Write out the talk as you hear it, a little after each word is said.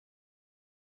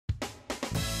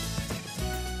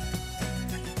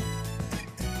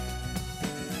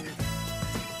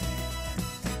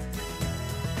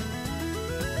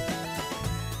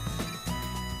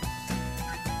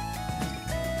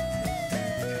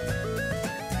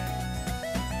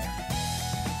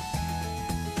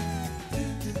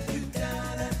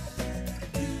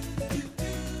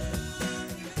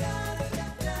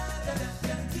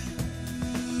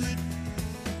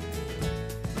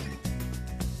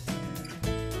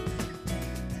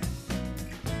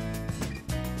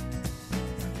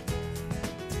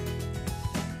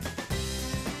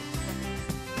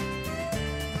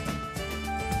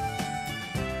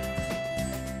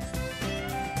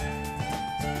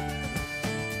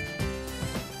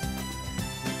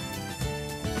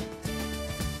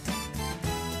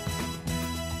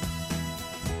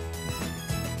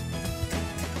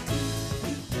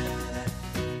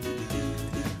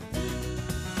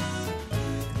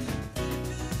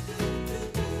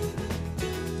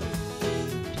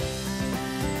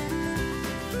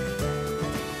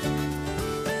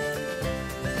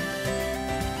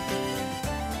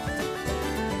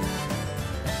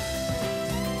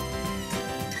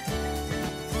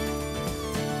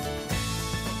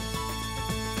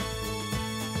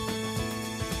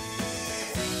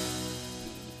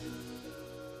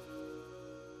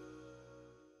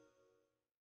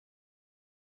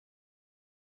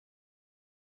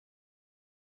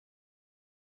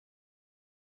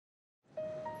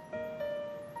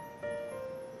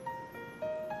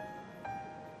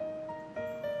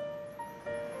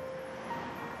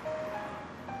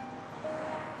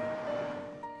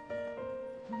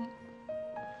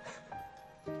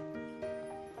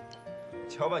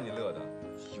瞧把你乐的，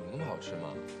有那么好吃吗？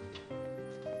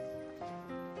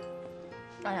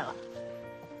当然了，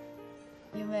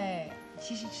因为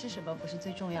其实吃什么不是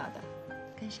最重要的，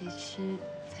跟谁吃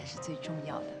才是最重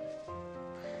要的。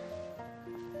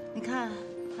你看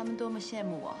他们多么羡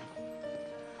慕我，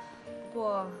不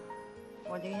过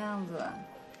我这个样子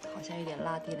好像有点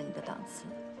拉低了你的档次。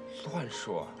乱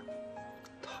说，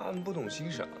他们不懂欣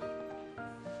赏。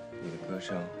你的歌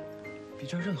声比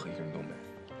这任何一个人都美。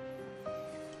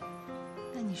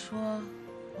那你说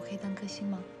我可以当歌星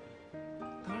吗？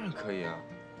当然可以啊。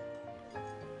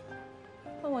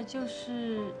那我就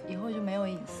是以后就没有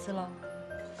隐私了。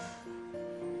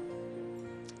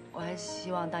我还是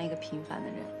希望当一个平凡的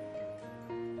人，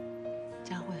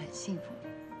这样会很幸福。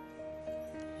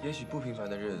也许不平凡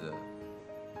的日子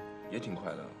也挺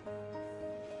快乐。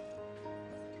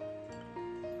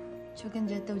就跟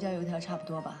这豆浆油条差不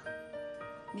多吧。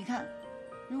你看，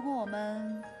如果我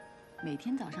们每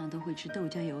天早上都会吃豆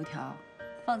浆油条，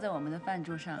放在我们的饭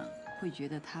桌上，会觉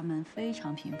得它们非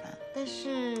常平凡。但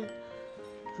是，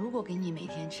如果给你每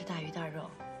天吃大鱼大肉，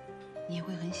你也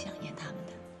会很想念它们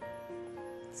的。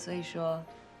所以说，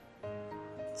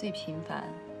最平凡、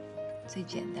最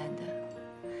简单的，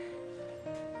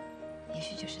也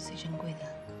许就是最珍贵的。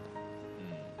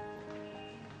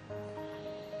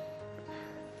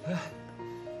哎，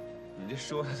你这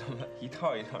说的怎么一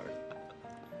套一套的？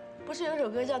不是有首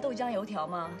歌叫《豆浆油条》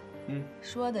吗？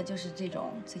说的就是这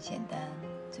种最简单、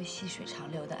最细水长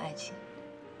流的爱情。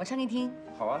我唱给你听。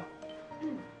好啊。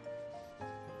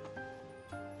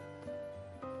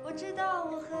我知道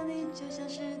我和你就像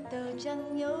是豆浆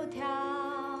油条，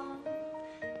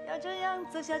要这样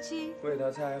走下去，味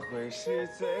道才会是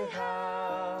最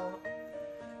好。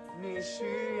你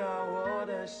需要我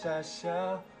的傻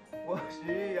笑。我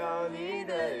需要你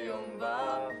的拥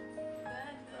抱，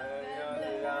这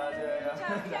样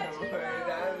才不会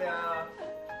单调。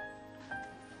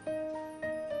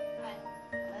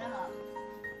大家好。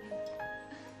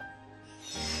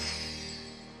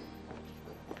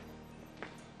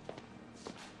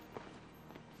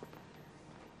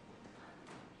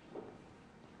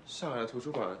上海的图书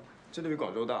馆真的比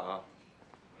广州大啊！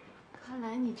看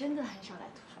来你真的很少来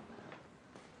图书馆。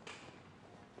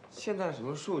现在什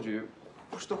么数据，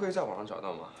不是都可以在网上找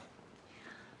到吗？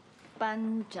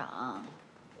班长，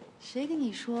谁跟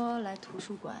你说来图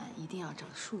书馆一定要找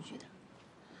数据的？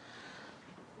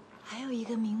还有一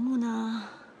个名目呢，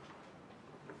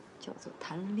叫做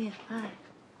谈恋爱。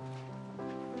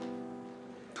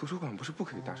图书馆不是不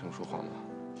可以大声说话吗？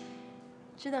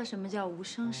知道什么叫无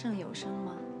声胜有声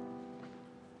吗？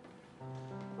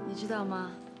你知道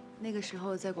吗？那个时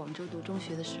候在广州读中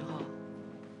学的时候，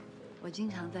我经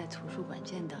常在图书馆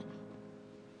见到你，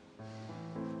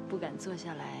不敢坐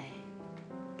下来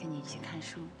跟你一起看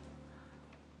书，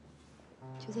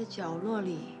就在角落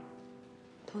里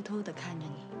偷偷地看着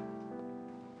你。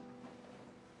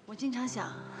我经常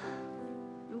想，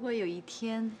如果有一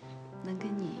天能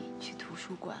跟你去图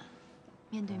书馆，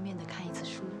面对面地看一次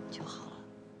书就好了。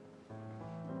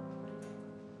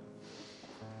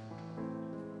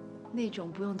那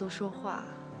种不用多说话，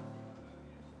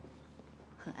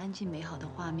很安静美好的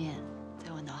画面，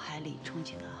在我脑海里憧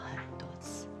憬了很多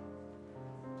次。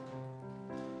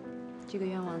这个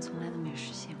愿望从来都没有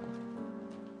实现过。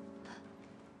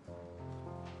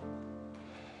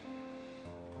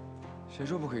谁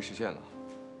说不可以实现了？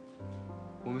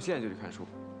我们现在就去看书。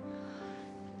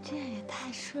这样也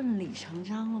太顺理成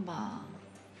章了吧？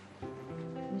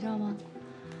你知道吗？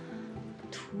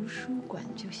图书馆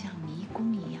就像迷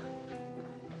宫一样，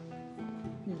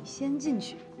你先进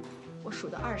去，我数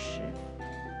到20，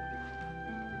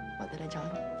我再来找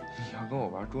你。你要跟我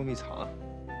玩捉迷藏啊？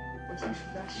我先数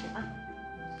到10啊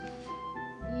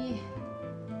，1、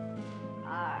2、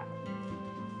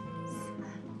3、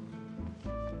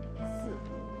4、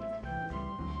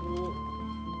5、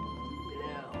6、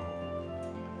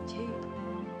7、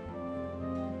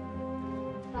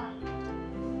8、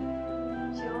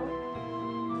9、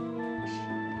10。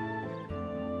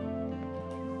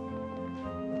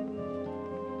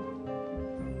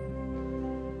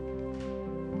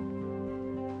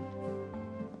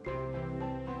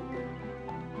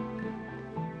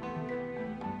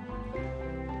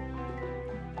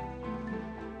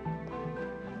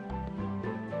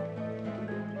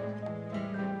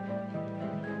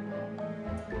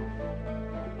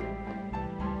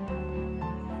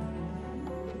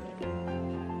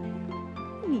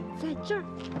你在这儿。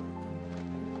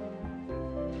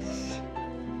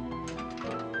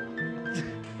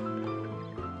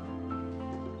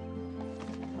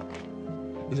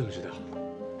你怎么知道？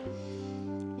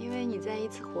因为你在一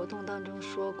次活动当中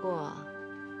说过，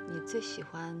你最喜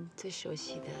欢、最熟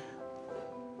悉的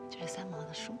就是三毛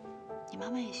的书，你妈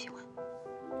妈也喜欢。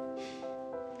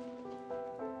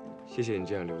谢谢你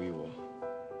这样留意我。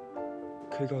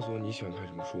可以告诉我你喜欢看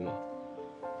什么书吗？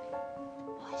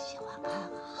我喜欢看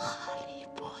《哈利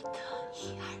波特》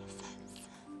1、2、3、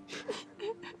4。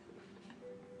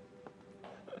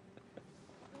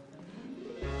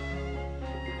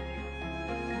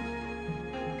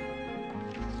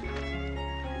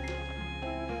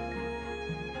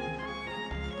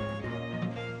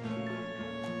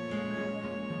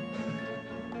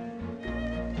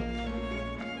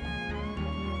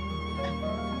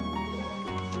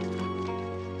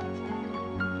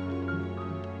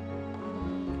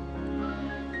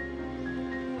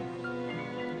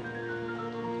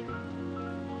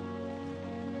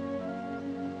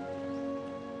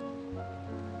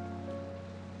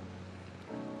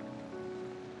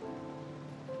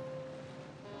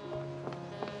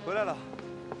回来了，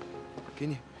给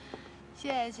你。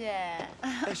谢谢。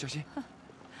哎，小心。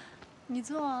你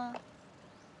坐啊。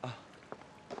啊。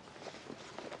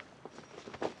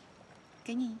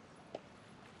给你。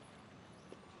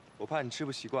我怕你吃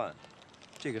不习惯，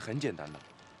这个很简单的。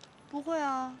不会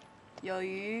啊，有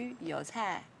鱼有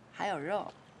菜还有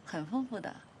肉，很丰富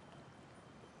的。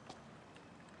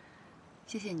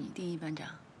谢谢你，丁一班长。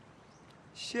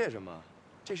谢什么？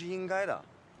这是应该的。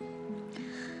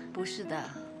不是的，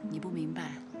你不明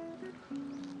白。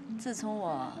自从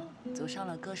我走上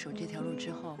了歌手这条路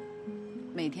之后，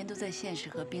每天都在现实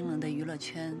和冰冷的娱乐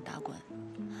圈打滚，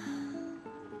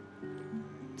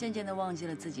渐渐地忘记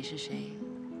了自己是谁。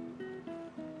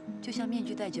就像面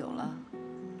具戴久了，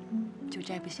就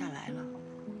摘不下来了。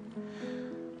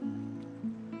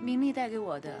名利带给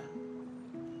我的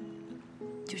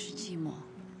就是寂寞，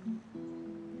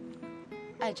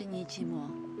爱珍妮寂寞，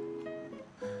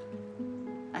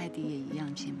艾迪也一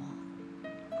样寂寞。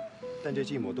但这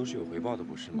寂寞都是有回报的，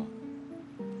不是吗？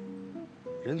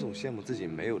人总羡慕自己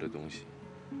没有的东西，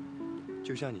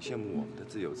就像你羡慕我们的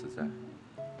自由自在。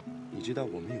你知道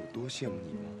我们有多羡慕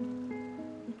你吗？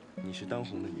你是当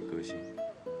红的女歌星，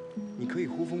你可以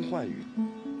呼风唤雨，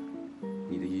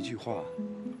你的一句话、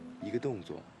一个动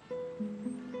作，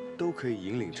都可以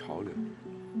引领潮流。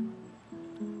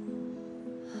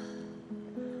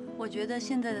我觉得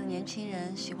现在的年轻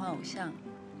人喜欢偶像，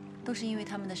都是因为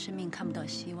他们的生命看不到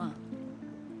希望，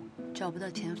找不到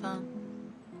前方。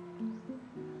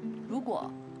如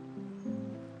果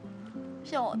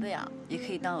像我这样也可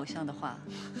以当偶像的话，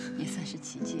也算是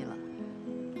奇迹了。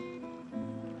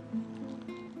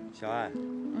小爱，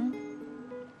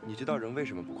你知道人为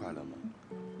什么不快乐吗？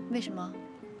为什么？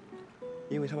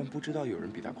因为他们不知道有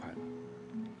人比他快乐，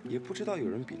也不知道有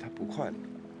人比他不快乐。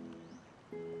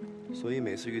所以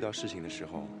每次遇到事情的时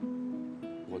候，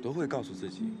我都会告诉自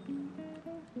己，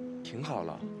挺好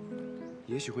了，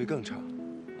也许会更差，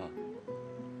啊。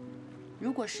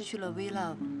如果失去了 We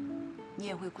Love， 你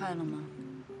也会快乐吗？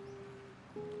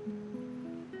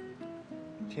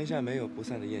天下没有不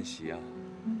散的宴席啊。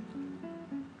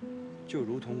就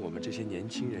如同我们这些年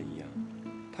轻人一样，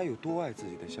他有多爱自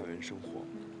己的校园生活，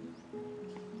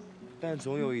但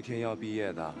总有一天要毕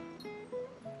业的。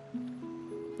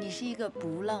你是一个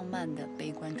不浪漫的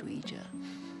悲观主义者。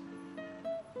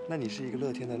那你是一个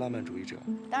乐天的浪漫主义者？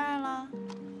当然了，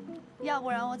要不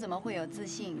然我怎么会有自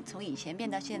信从以前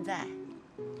变到现在？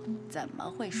怎么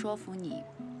会说服你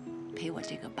陪我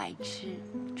这个白痴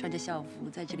穿着校服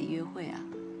在这里约会啊？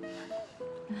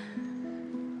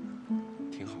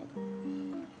挺好的。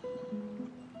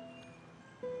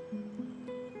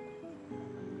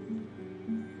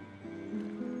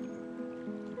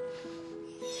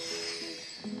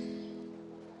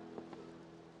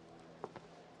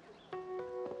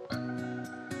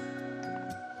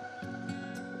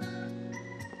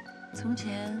从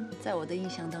前，在我的印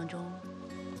象当中，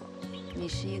你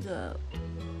是一个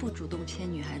不主动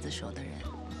牵女孩子手的人。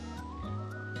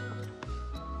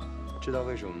知道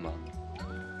为什么吗？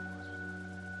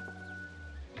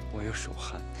我有手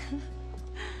汗。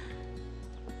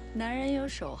男人有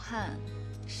手汗，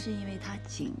是因为他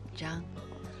紧张。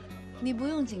你不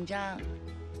用紧张，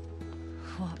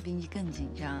我比你更紧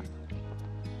张。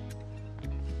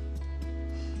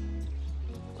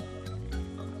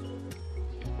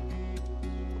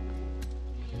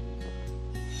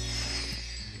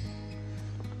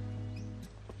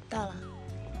到了。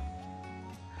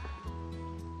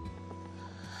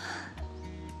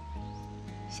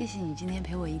谢谢你今天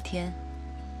陪我一天，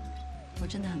我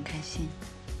真的很开心。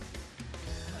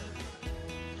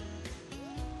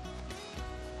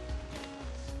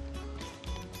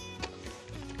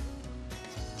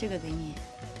这个给你，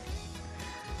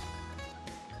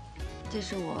这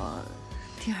是我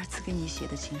第2次给你写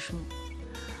的情书，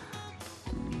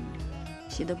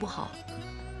写的不好，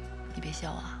你别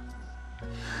笑啊。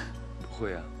不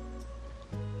会啊。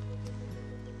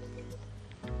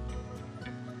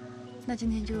那今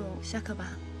天就下课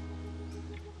吧，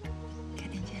改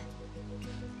天见。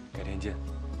改天见。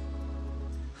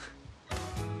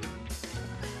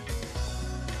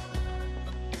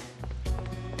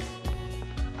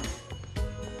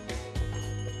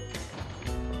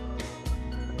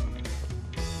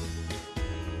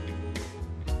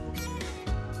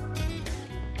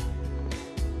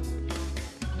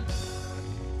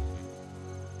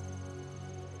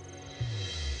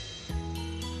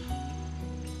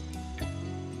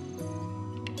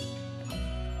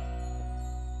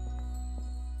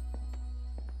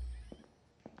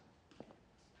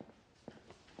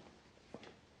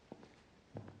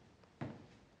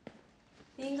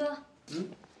林哥，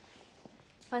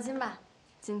放心吧，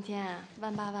今天啊，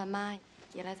万爸万妈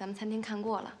也来咱们餐厅看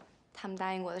过了，他们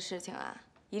答应过的事情啊，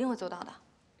一定会做到的。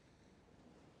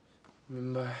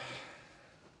明白。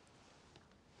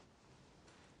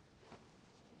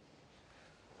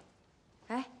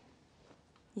哎，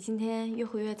你今天约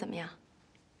会约怎么样？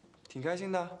挺开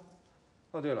心的。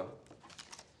哦，对了，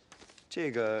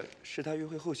这个是他约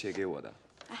会后写给我的。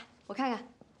哎，我看看。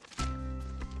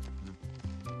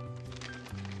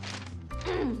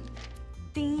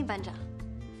丁一班长，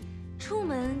出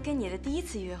门跟你的第1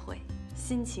次约会，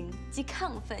心情既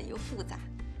亢奋又复杂。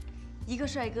一个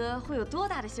帅哥会有多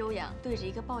大的修养，对着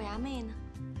一个龅牙妹呢？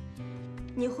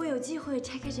你会有机会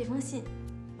拆开这封信，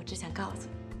我只想告诉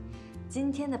你，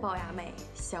今天的龅牙妹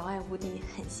小爱无敌，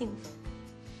很幸福。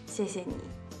谢谢你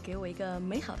给我一个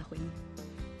美好的回忆。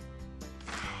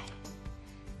哎，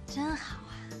真好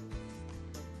啊！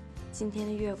今天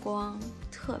的月光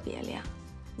特别亮。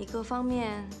你各方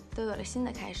面都有了新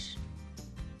的开始，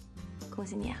恭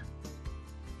喜你啊！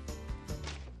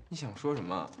你想说什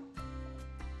么？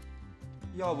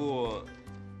要不，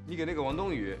你给那个王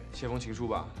冬雨写封情书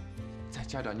吧，再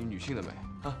加点你女性的美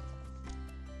啊！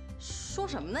说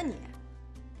什么呢你？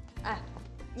哎，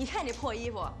你看你这破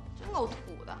衣服，真够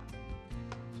土的。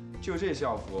就这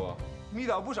校服，迷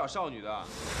倒不少少女的。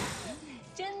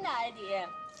真的，艾迪，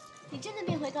你真的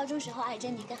变回高中时候爱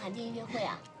珍妮跟韩定一约会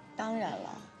啊？当然了，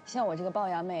像我这个龅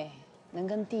牙妹，能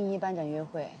跟定一班长约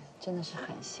会，真的是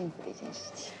很幸福的一件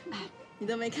事情。哎，你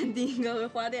都没看丁一哥回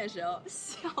花店时候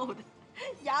笑的，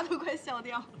牙都快笑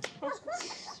掉了。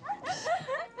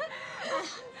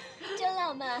真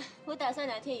浪漫！我打算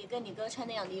哪天也跟你哥穿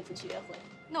那样的衣服去约会。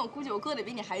那我估计我哥得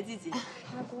比你还积极，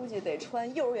他估计得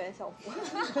穿幼儿园校服。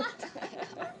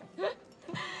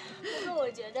不过我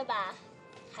觉得吧，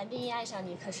韩定一爱上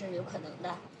你可是有可能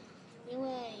的。因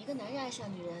为一个男人爱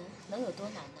上女人能有多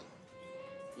难呢？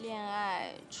恋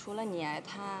爱除了你爱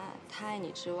他，他爱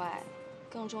你之外，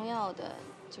更重要的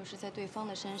就是在对方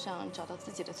的身上找到自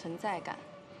己的存在感，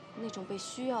那种被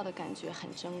需要的感觉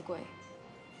很珍贵。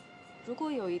如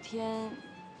果有一天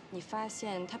你发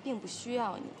现他并不需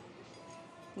要你，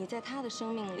你在他的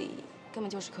生命里根本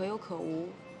就是可有可无，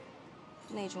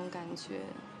那种感觉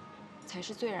才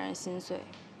是最让人心碎、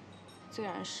最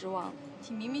让人失望的。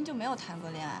你明明就没有谈过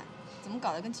恋爱。怎么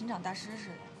搞得跟情场大师似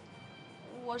的？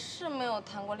我是没有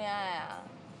谈过恋爱啊，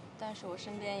但是我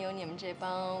身边有你们这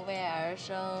帮为爱而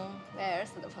生、为爱而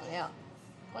死的朋友，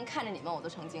光看着你们我都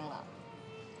成精了。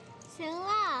行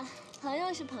啦，朋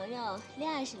友是朋友，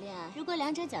恋爱是恋爱，如果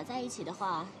两者搅在一起的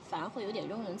话，反而会有点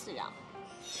庸人自扰。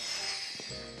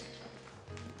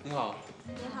你好。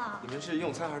你好。你们是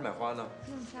用餐还是买花呢？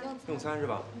用餐。用餐是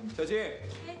吧？小金，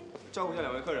照顾一下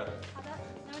2位客人。好的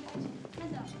，2位同学，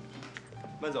慢走。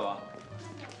慢走啊。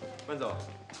慢走，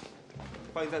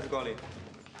欢迎再次光临。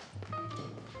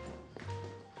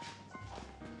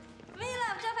薇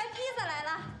拉，招牌披萨来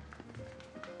了，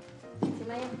怎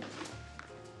么样？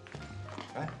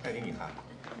哎，艾迪，你看，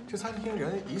这餐厅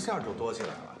人一下就多起来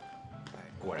了，哎，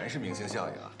果然是明星效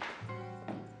应啊。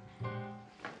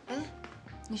哎，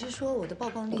你是说我的曝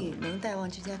光率能带旺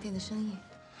这家店的生意？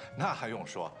那还用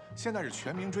说，现在是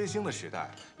全民追星的时代，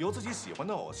有自己喜欢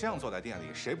的偶像坐在店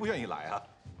里，谁不愿意来啊？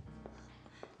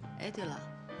哎，对了，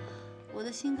我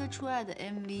的新歌《初爱》的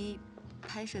MV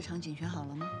拍摄场景选好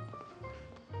了吗？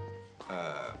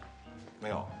没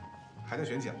有，还在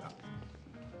选景呢。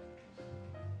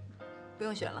不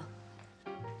用选了，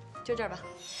就这儿吧。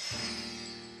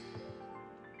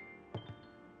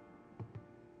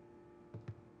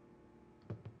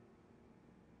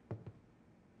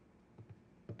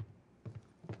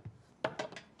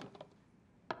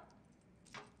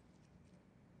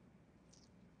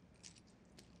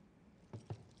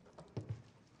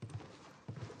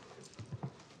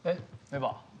哎，美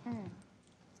宝，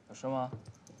有事吗？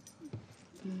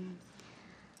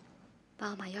把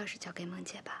我把钥匙交给梦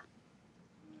姐吧。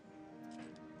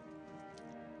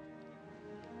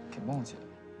给梦姐？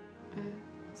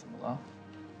怎么了？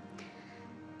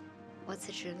我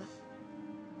辞职了。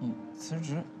你辞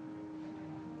职？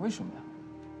为什么呀？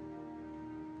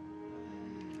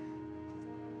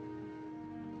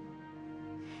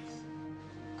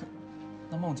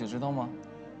那梦姐知道吗？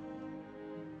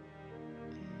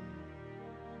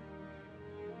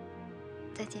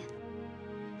再见。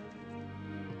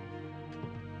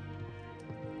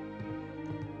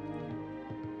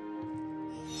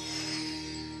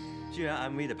既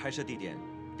然 MV 的拍摄地点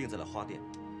定在了花店，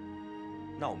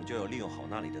那我们就要利用好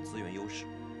那里的资源优势，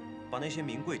把那些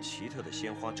名贵奇特的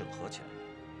鲜花整合起来。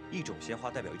一种鲜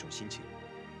花代表一种心情，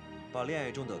把恋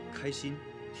爱中的开心、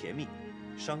甜蜜、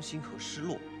伤心和失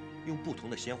落，用不同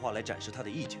的鲜花来展示它的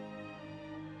意境。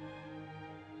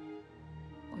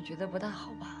我觉得不大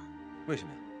好吧？为什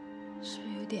么呀？是不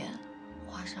是有点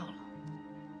花哨了？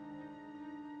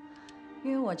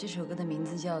因为我这首歌的名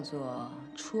字叫做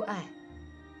《初爱》，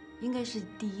应该是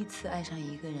第一次爱上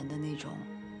一个人的那种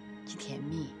既甜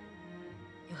蜜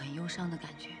又很忧伤的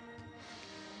感觉。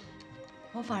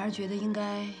我反而觉得应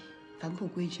该返璞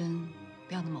归真，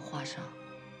不要那么花哨，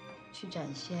去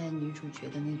展现女主角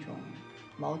的那种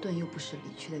矛盾又不舍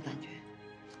离去的感觉，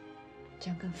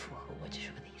这样更符合我这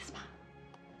首歌的意思吧。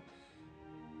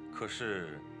可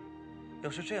是，要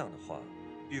是这样的话，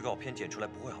预告片剪出来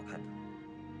不会好看的。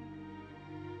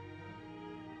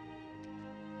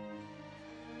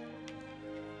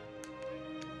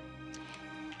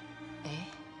哎，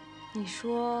你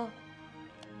说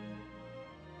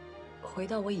回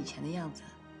到我以前的样子，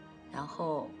然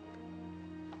后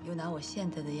又拿我现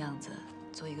在的样子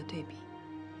做一个对比，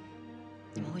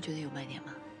你们会觉得有卖点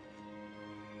吗？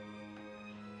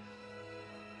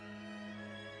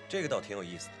这个倒挺有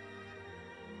意思的，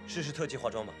试试特技化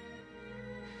妆吧。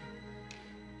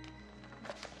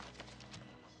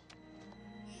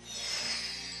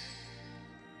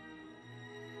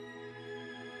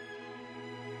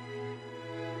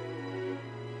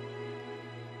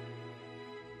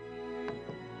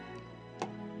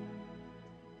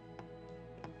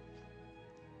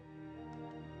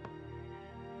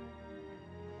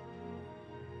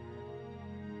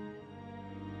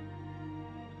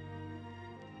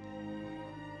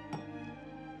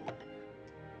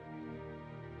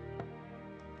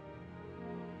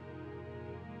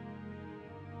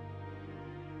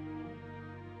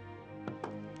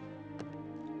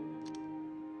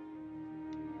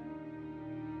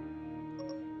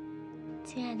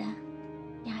亲爱的，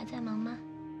你还在忙吗？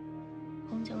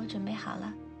红酒我准备好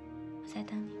了，我在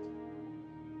等你。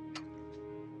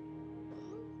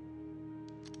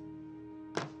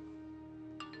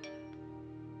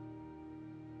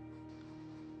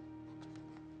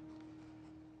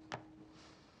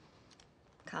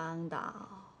康导，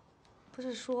不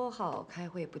是说好开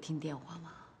会不听电话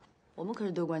吗？我们可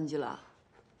是都关机了，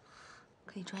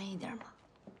可以专业一点吗？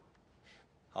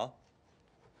好。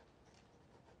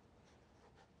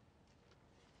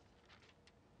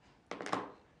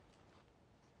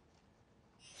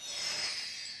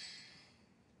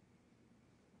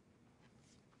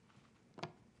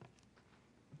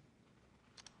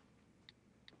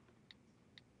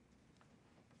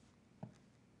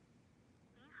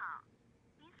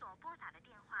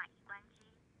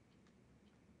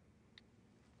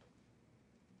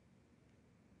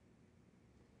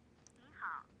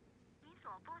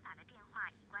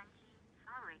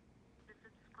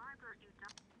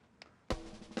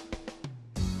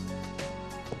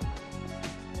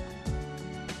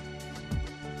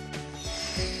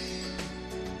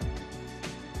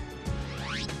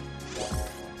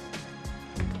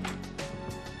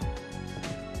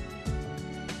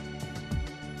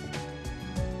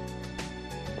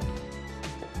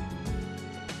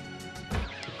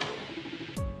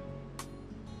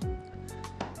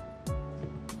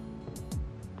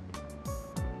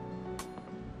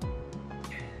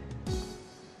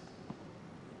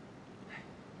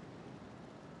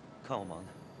看我忙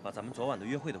的，把咱们昨晚的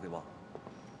约会都给忘了。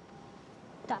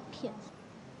大骗子，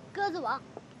鸽子王！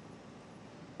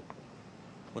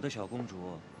我的小公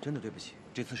主，真的对不起，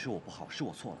这次是我不好，是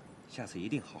我错了，下次一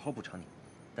定好好补偿你。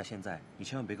但现在你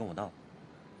千万别跟我闹。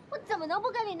我怎么能不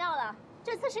跟你闹了？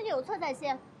这次是你有错在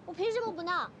先，我凭什么不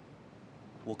闹？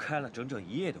我开了整整1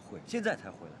夜的会，现在才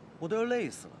回来，我都要累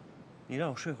死了。你让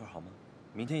我睡会儿好吗？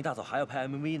明天一大早还要拍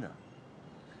MV 呢。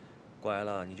乖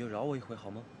了，你就饶我一回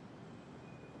好吗？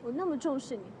我那么重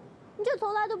视你，你却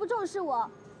从来都不重视我。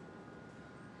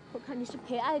我看你是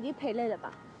陪艾迪陪累了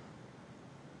吧？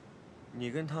你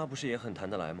跟他不是也很谈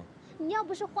得来吗？你要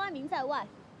不是花名在外，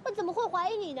我怎么会怀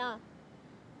疑你呢？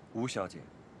吴小姐，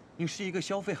你是一个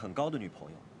消费很高的女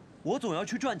朋友，我总要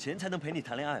去赚钱才能陪你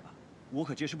谈恋爱吧？我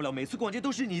可接受不了每次逛街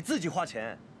都是你自己花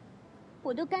钱。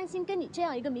我都甘心跟你这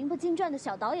样一个名不经传的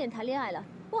小导演谈恋爱了，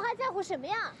我还在乎什么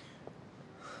呀？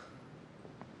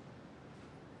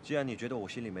既然你觉得我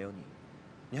心里没有你，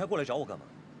你还过来找我干嘛？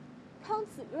汤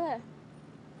子睿，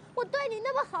我对你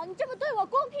那么好，你这么对我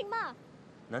公平吗？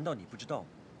难道你不知道吗？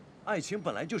爱情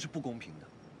本来就是不公平的。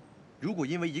如果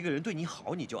因为一个人对你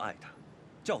好你就爱他，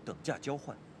叫等价交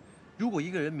换；如果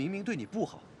一个人明明对你不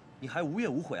好，你还无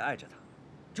怨无悔爱着他，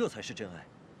这才是真爱。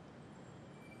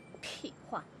屁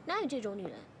话，哪有这种女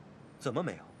人？怎么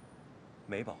没有？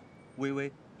美宝、微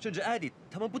微，甚至艾迪，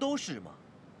他们不都是吗？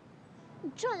你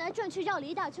转来转去绕了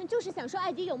一大圈，就是想说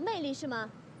艾迪有魅力是吗？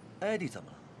艾迪怎么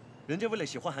了？人家为了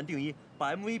喜欢韩定一，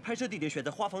把 MV 拍摄地点选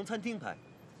在花房餐厅拍，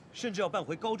甚至要扮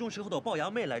回高中时候的龅牙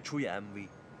妹来出演 MV。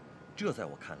这在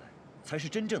我看来，才是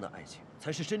真正的爱情，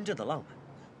才是真正的浪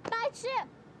漫。白痴！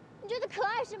你觉得可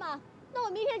爱是吗？那我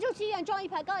明天就去医院装一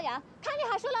排高牙，看你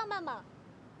还说浪漫吗？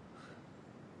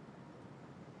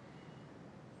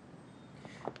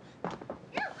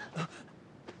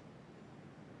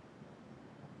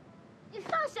你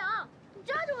放手！你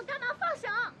抓住我干嘛？放手！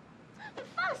你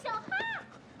放手！哈！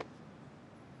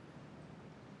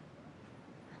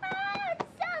啊！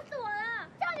吓死我了！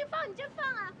叫你放你就放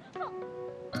啊！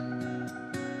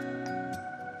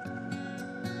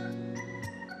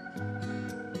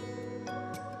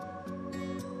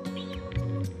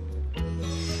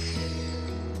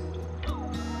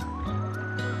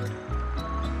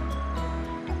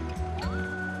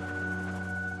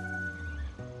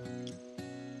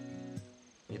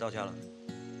你到家了？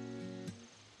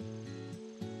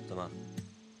怎么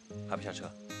还不下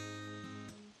车？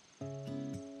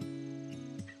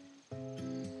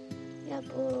要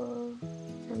不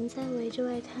咱们再围着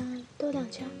外滩兜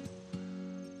两圈？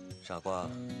傻瓜，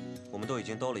我们都已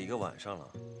经兜了1个晚上了。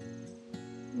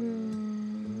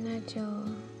那就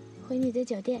回你的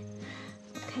酒店，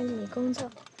我看着你工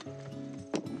作，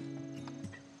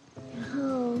然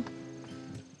后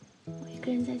我一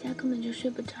个人在家根本就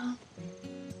睡不着。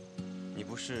你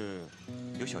不是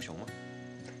有小熊吗？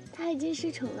他已经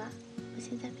失宠了，我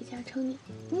现在比较宠你。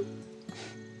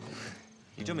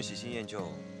你这么喜新厌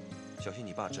旧，小心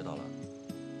你爸知道了，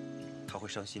他会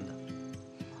伤心的。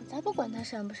我才不管他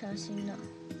伤不伤心呢。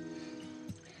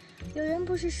有人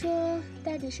不是说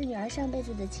daddy是女儿上辈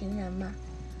子的情人吗？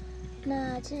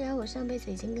那既然我上辈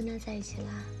子已经跟他在一起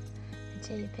了，那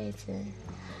这一辈子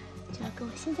就要跟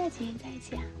我现在情人在一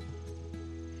起啊。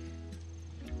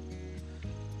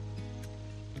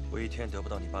我一天得不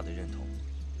到你爸的认同，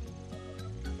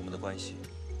我们的关系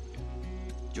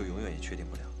就永远也确定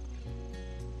不了。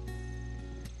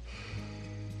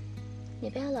你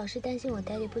不要老是担心我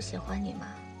daddy不喜欢你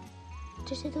嘛，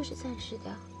这些都是暂时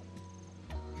的。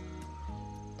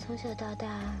从小到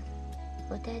大，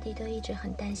我daddy都一直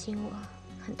很担心我，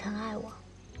很疼爱我。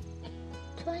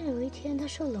突然有一天他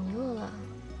受冷落了，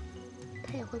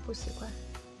他也会不习惯。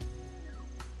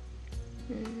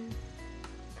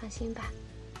放心吧，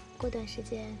过段时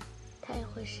间他也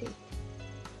会适应。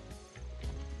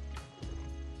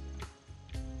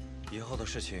以后的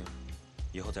事情，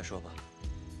以后再说吧。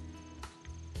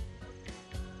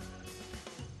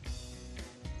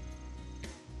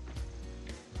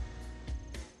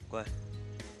乖，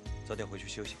早点回去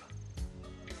休息吧。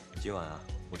今晚啊，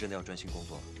我真的要专心工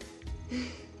作了。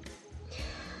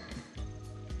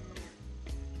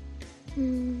那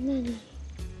你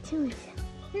亲我一下。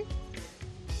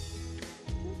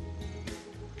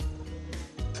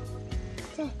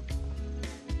再。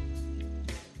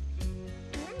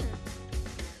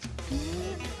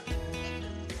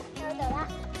那我走了。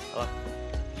好了，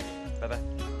拜拜。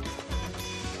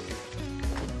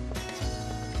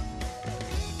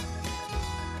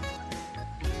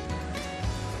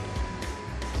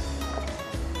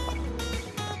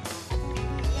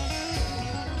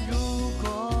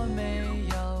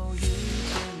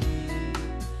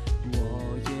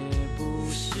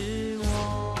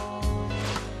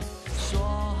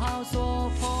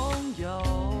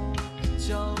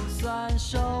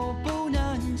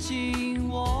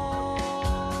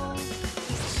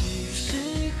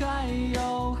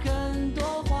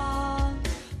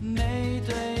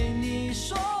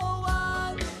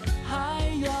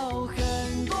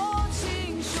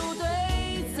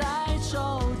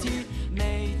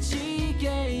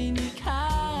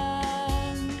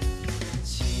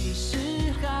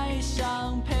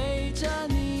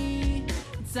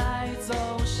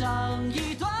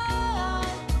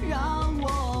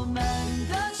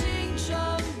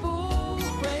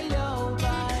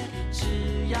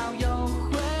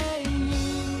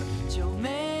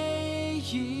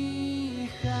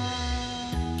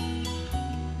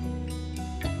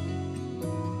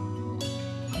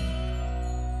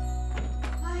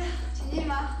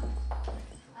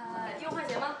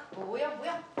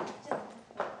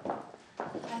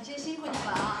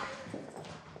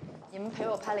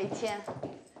我拍了1天，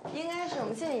应该是我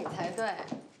们谢谢你才对。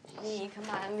你肯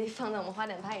把 MV 放在我们花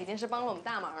店拍，已经是帮了我们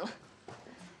大忙了。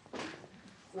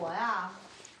我呀，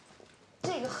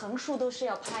这个横竖都是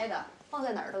要拍的，放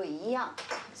在哪儿都一样，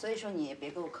所以说你也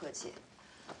别跟我客气。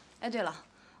哎，对了，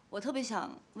我特别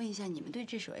想问一下你们对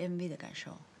这首 MV 的感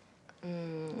受。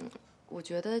我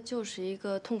觉得就是一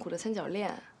个痛苦的三角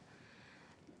恋，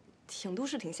挺都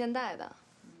市、挺现代的。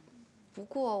不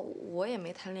过我也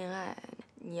没谈恋爱，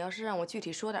你要是让我具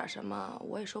体说点什么，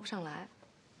我也说不上来。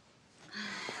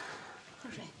喝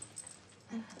水。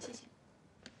谢谢。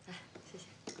哎，谢谢。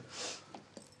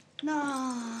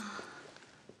那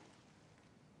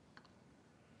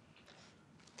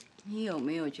你有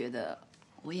没有觉得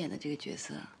我演的这个角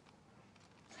色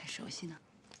很熟悉呢？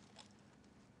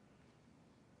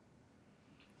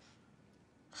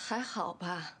还好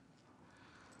吧。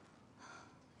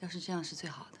要是这样是最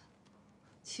好的。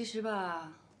其实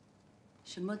吧，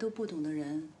什么都不懂的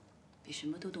人，比什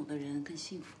么都懂的人更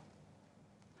幸福。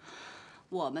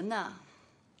我们呢，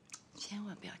千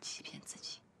万不要欺骗自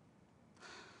己。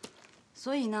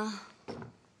所以呢，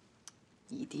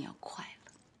一定要快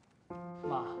乐。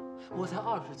妈，我才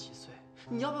27岁，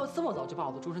你要不要这么早就把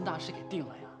我的终身大事给定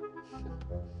了呀？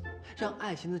让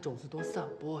爱情的种子多散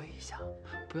播一下，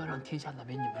不要让天下难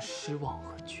为你们失望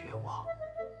和绝望。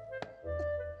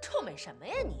臭美什么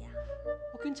呀你呀？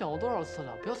我跟你讲过多少次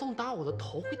了，不要总打我的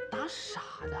头，会打傻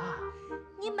的。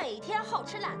你每天好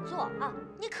吃懒做啊，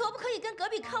你可不可以跟隔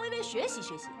壁康薇薇学习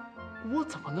学习？我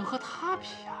怎么能和她比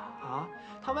呀？啊，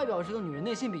她外表是个女人，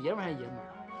内心比爷们还爷们儿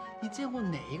啊！你见过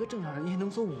哪一个正常人一天能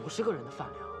做50个人的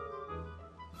饭量？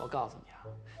我告诉你啊，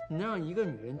你能让一个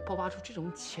女人爆发出这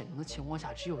种潜能的情况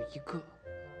下，只有一个，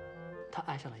她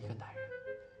爱上了一个男人。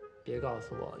别告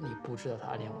诉我你不知道她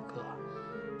暗恋我哥。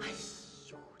哎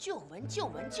呦，就闻就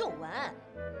闻就闻！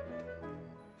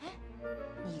哎，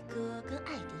你哥跟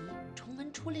艾迪重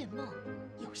温初恋梦，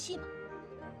有戏吗？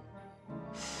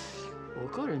我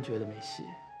个人觉得没戏。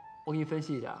我给你分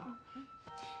析一下啊。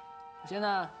首先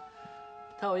呢，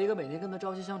他有一个每天跟他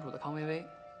朝夕相处的康薇薇，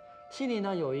心里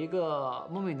呢有一个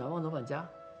梦寐难忘的万佳，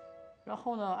然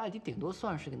后呢，艾迪顶多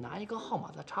算是拿一个号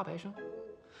码的插牌生。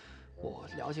我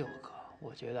了解我哥，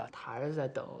我觉得他还是在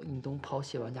等应东抛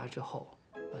弃万佳之后，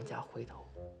万佳回头。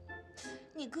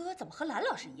你哥怎么和蓝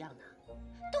老师一样呢？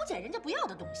都捡人家不要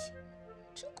的东西，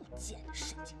真够贱的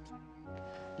神经病。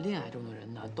恋爱中的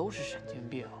人呢都是神经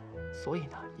病，所以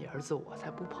呢，你儿子我才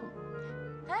不碰。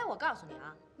哎，我告诉你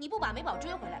啊，你不把美宝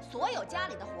追回来，所有家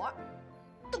里的活儿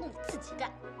都你自己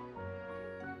干。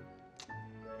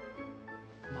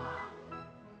妈，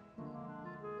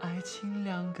爱情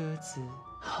2个字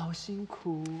好辛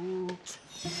苦。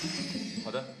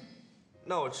好的，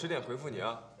那我迟点回复你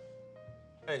啊。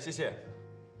哎，谢谢。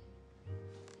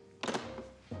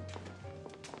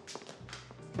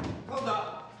康子，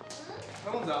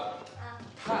康子，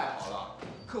太好了！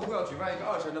客户要举办一个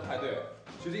20人的派对，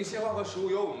决定鲜花和食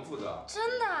物由我们负责。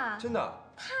真的？真的。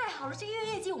太好了，这个月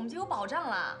业绩我们就有保障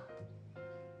了。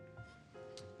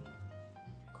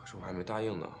可是我还没答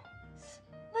应呢。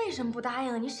为什么不答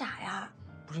应啊？你傻呀？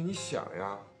不是你想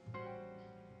呀，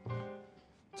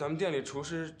咱们店里厨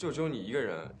师就只有你一个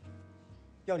人，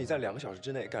要你在2个小时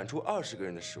之内赶出20个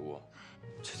人的食物，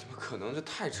这怎么可能？这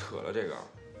太扯了，这个。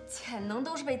潜能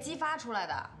都是被激发出来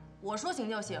的，我说行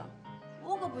就行，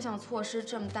我可不想错失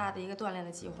这么大的一个锻炼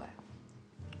的机会。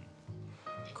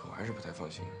可我还是不太放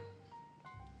心。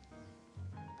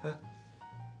哎，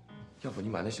要不你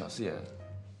把那小四眼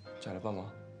叫来帮忙？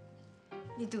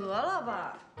你得了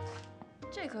吧，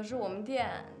这可是我们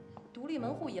店独立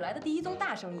门户以来的第1宗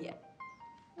大生意，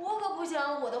我可不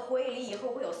想我的回忆里以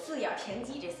后会有4眼田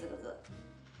鸡这4个字。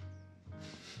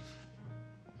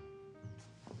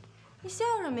你笑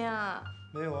什么呀？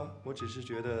没有啊，我只是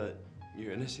觉得女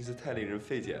人的心思太令人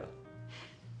费解了。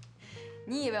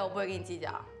你以为我不会跟你计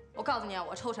较？我告诉你啊，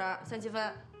我抽成3、7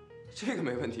分。这个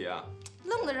没问题啊。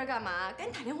愣在这干嘛？赶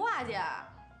紧打电话去。啊，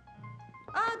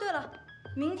对了，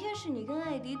明天是你跟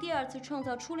艾迪第2次创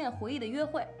造初恋回忆的约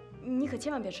会，你可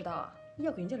千万别迟到啊，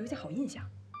要给人家留下好印象。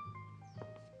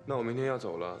那我明天要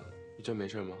走了，你真没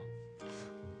事吗？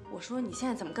我说你现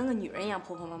在怎么跟个女人一样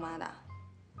婆婆妈妈的？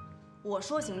我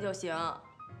说行就行，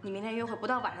你明天约会不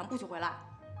到晚上不许回来。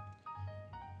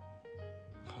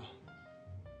好。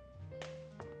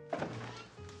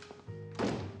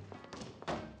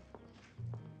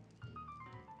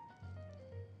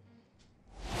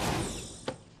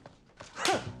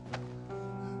哼！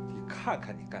你看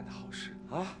看你干的好事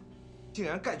啊，竟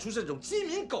然干出这种鸡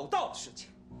鸣狗盗的事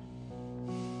情！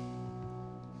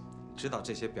你知道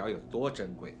这些表有多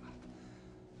珍贵吗？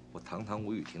我堂堂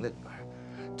吴雨婷的女儿，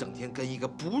整天跟一个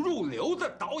不入流的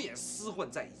导演厮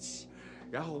混在一起，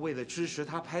然后为了支持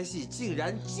他拍戏，竟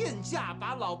然贱价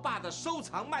把老爸的收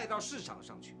藏卖到市场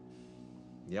上去。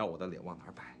你要我的脸往哪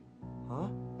儿摆？啊？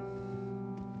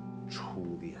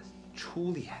初恋，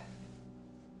初恋，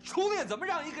初恋怎么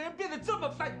让一个人变得这么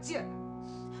犯贱呢？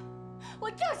我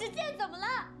就是贱，怎么了？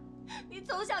你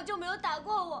从小就没有打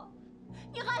过我，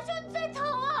你还说你最疼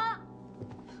我。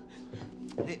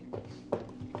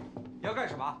你要干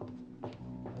什么？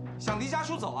想离家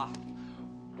出走啊？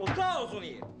我告诉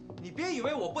你，你别以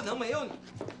为我不能没有你。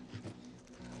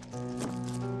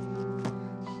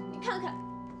你看看，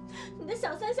你的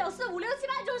小三、小四、5、6、7、8、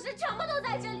9、10，全部都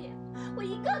在这里，我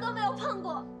一个都没有碰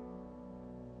过。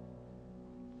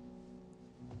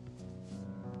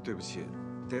对不起，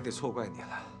爹爹错怪你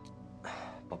了。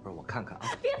宝贝儿，我看看啊。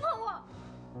别碰我！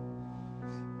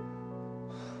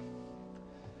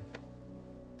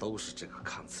都是这个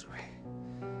康子睿。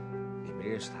你没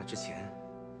认识他之前，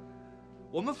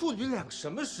我们父女俩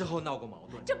什么时候闹过矛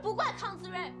盾？这不怪康子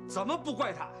睿。怎么不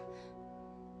怪他？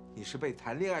你是被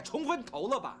谈恋爱冲昏头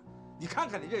了吧？你看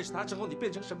看你认识他之后，你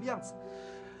变成什么样子？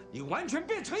你完全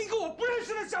变成一个我不认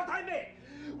识的小太妹。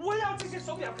我要这些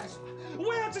手表干什么？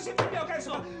我要这些名表干什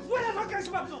么？我要它干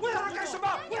什么？我要它干什么？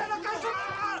我要它干什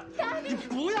么？你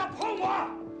不要碰我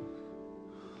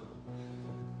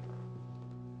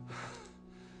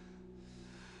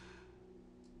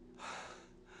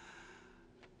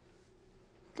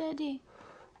！Daddy，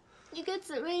 你给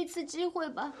子睿一次机会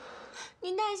吧，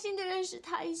你耐心的认识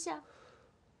他一下。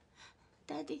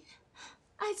Daddy，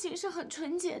 爱情是很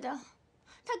纯洁的，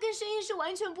它跟生意是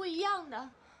完全不一样的。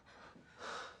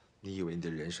你以为你的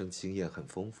人生经验很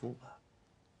丰富吗？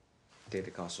爹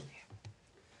爹告诉你，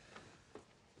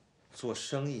做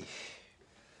生意，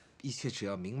一切只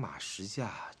要明码实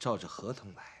价，照着合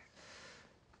同来，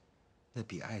那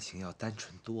比爱情要单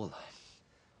纯多了。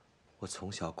我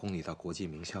从小供你到国际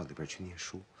名校里边去念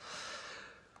书，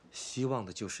希望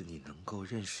的就是你能够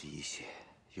认识一些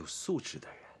有素质的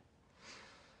人。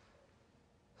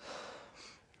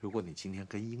如果你今天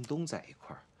跟英东在一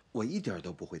块儿，我一点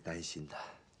都不会担心的。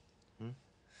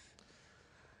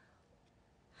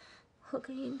我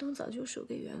跟英东早就输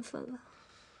给缘分了。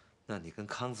那你跟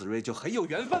康子睿就很有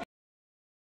缘分。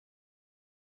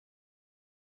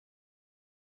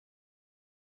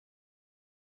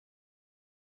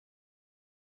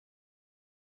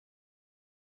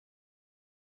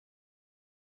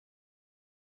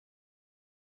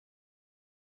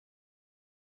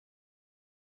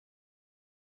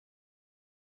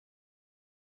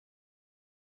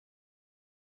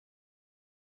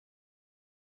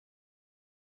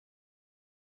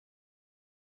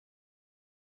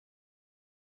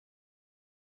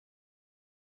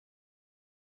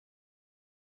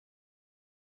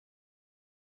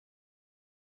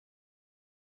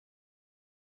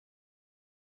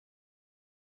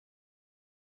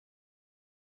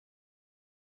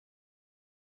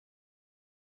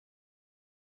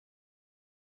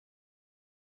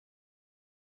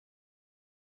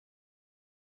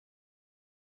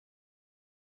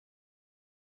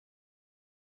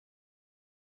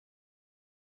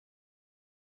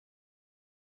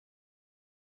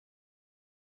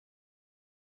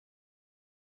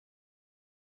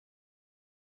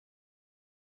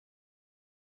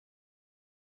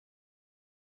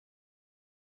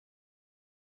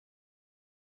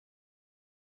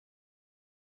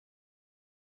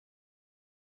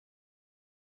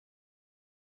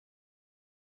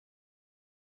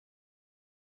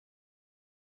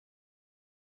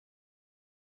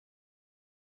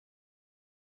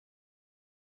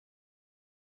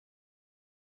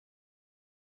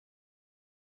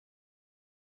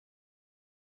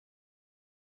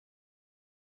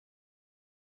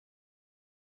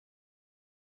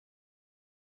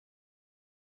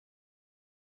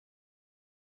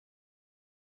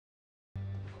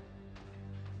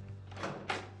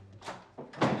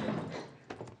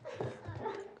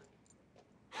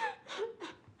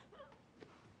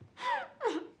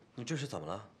你这是怎么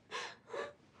了？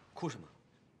哭什么？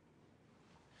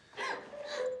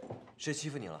谁欺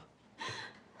负你了？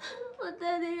我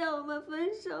Daddy让我们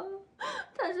分手，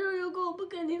他说如果我不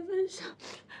跟你分手，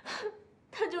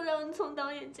他就让你从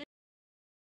导演这。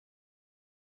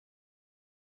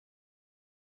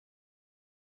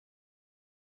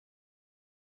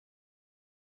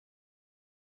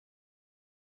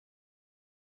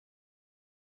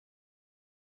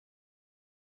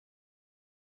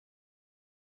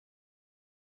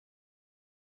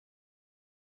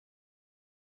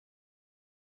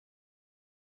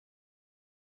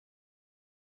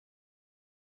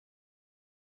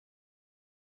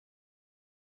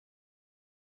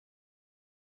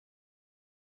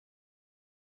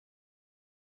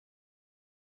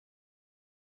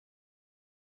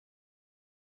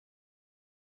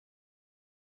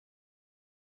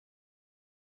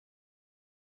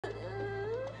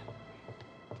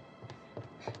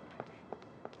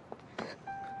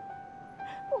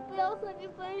不要和你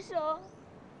分手，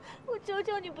我求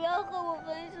求你不要和我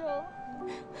分手，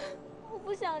我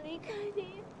不想离开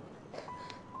你。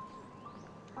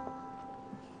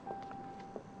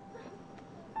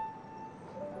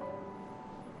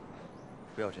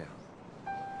不要这样，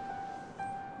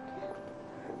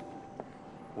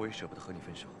我也舍不得和你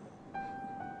分手。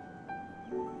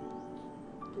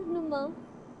真的吗？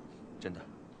真的。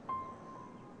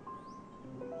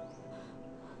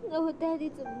那我爹地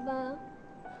怎么办啊？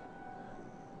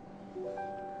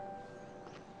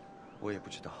我也不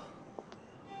知道。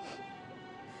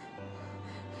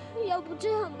要不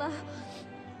这样吧，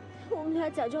我们俩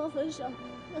假装分手，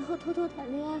然后偷偷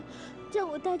谈恋爱，这样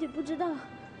我爹地不知道，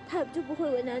他也就不会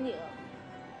为难你了。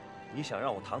你想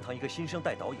让我堂堂一个新生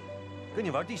代导演，跟你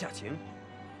玩地下情？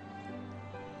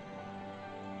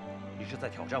你是在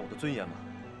挑战我的尊严吗？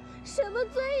什么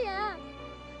尊严？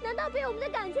难道比我们的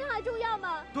感情还重要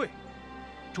吗？对，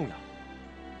重要。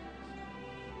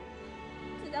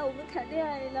自打我们谈恋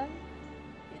爱以来，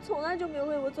你从来就没有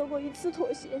为我做过一次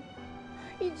妥协，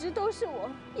一直都是我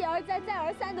一而再再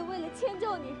而三的为了迁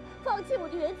就你，放弃我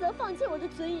的原则，放弃我的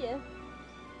尊严。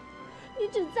你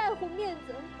只在乎面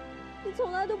子，你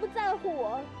从来都不在乎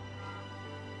我。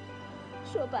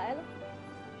说白了，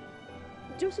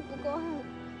你就是不够爱我。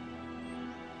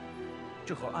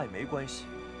这和爱没关系。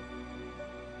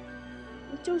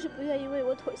你就是不愿意为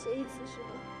我妥协一次，是吗？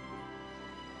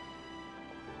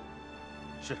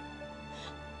是。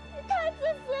你太自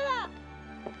私了！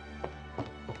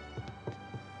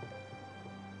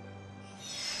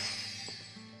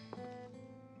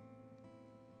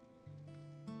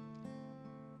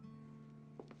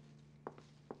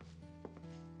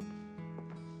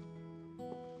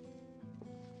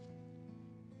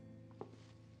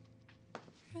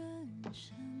人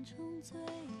生中最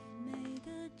美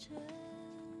的珍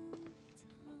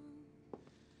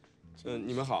藏。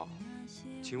你们好，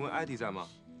请问艾迪在吗？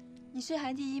你是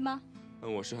韩第一吗？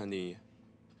我是韩第一。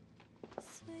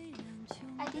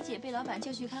艾迪姐被老板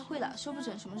叫去开会了，说不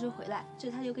准什么时候回来。这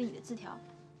是她留给你的字条。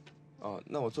哦，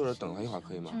那我坐着等他一会儿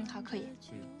可以吗？好，可以。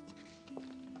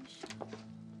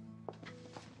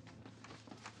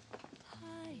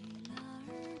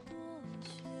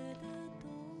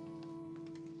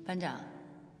班长，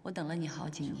我等了你好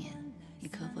几年，你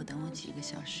可否等我几个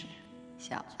小时？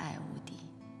小爱无敌。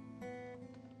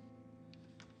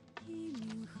一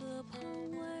名河旁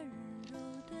温柔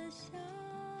的夏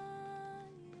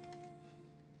夜，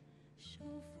手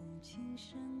风琴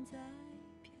声在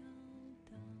飘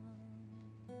荡。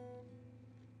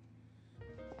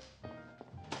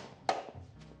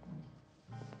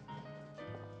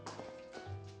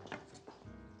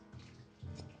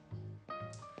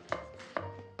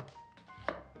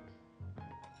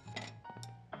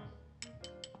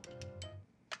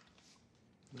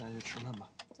那就吃饭吧。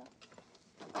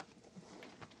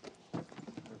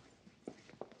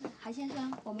韩先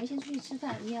生，我们先出去吃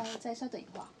饭，你也要再稍等一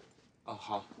会儿。哦，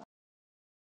好。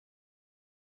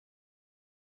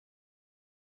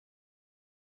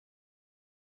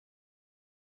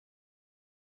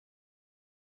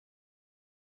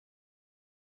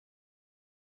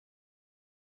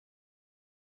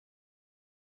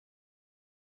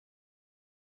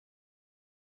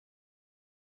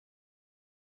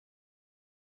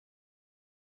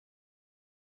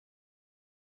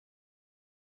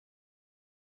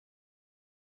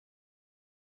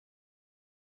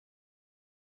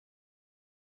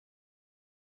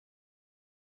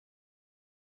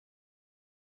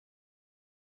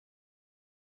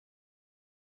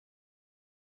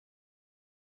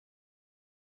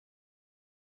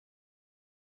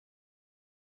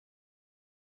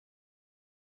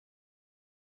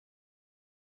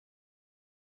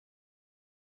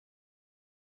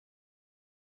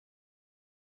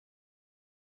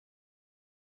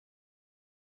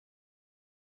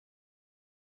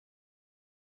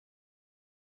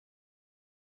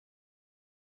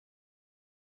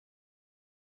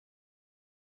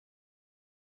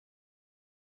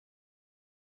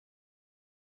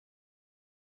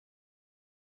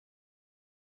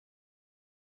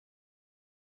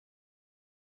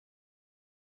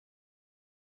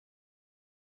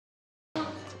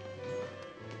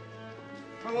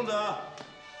潘公子，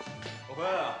我回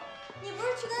来了。你不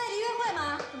是去跟艾迪约会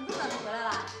吗？怎么这么早就回来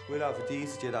了We Love 第一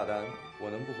次接大单，我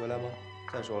能不回来吗？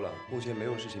再说了，目前没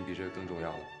有事情比这个更重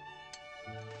要了。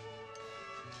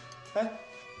哎，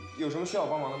有什么需要我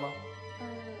帮忙的吗？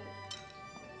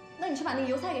那你去把那个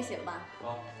邮差给写了吧。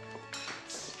好。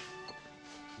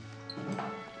尝尝。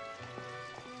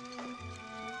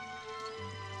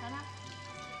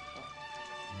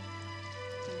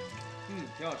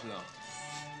挺好吃的。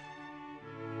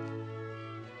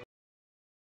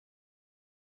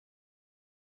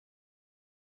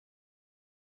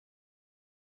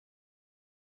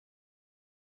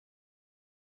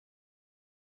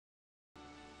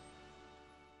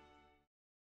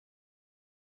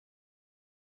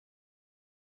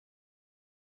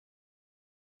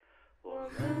我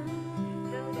们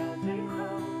走到最后，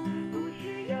不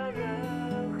需要任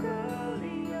何理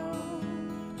由，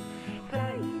在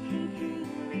一起经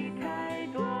历太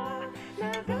多，那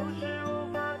都是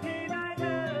无法替代的。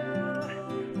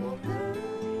我们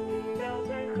走到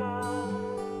最后，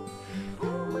不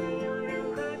会有任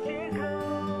何借口，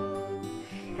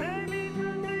在彼此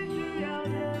最需要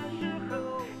的时候，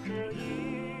可以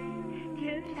天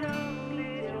长地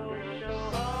久的守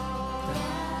候。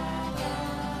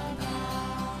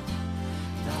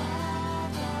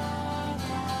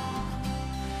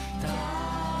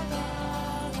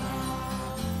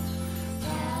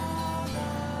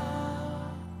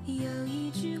有一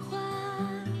句话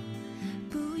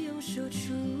不用说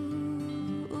出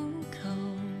口，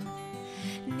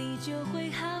你就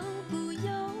会毫不犹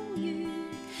豫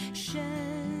伸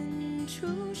出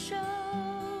手，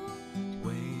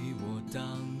为我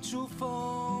挡住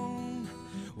风，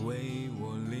为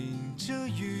我淋着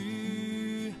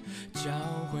雨，教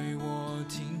会我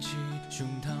挺起胸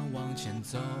膛往前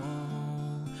走。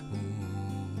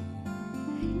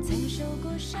曾受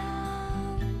过伤，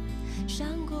伤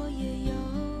过也有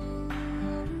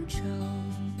愁，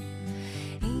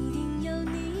一定要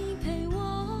你陪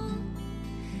我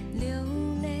流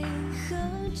泪喝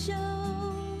酒，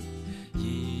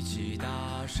一起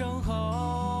大声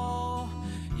吼，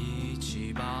一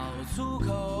起爆粗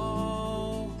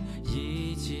口，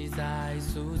一起在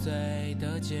宿醉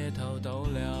的街头逗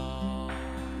留。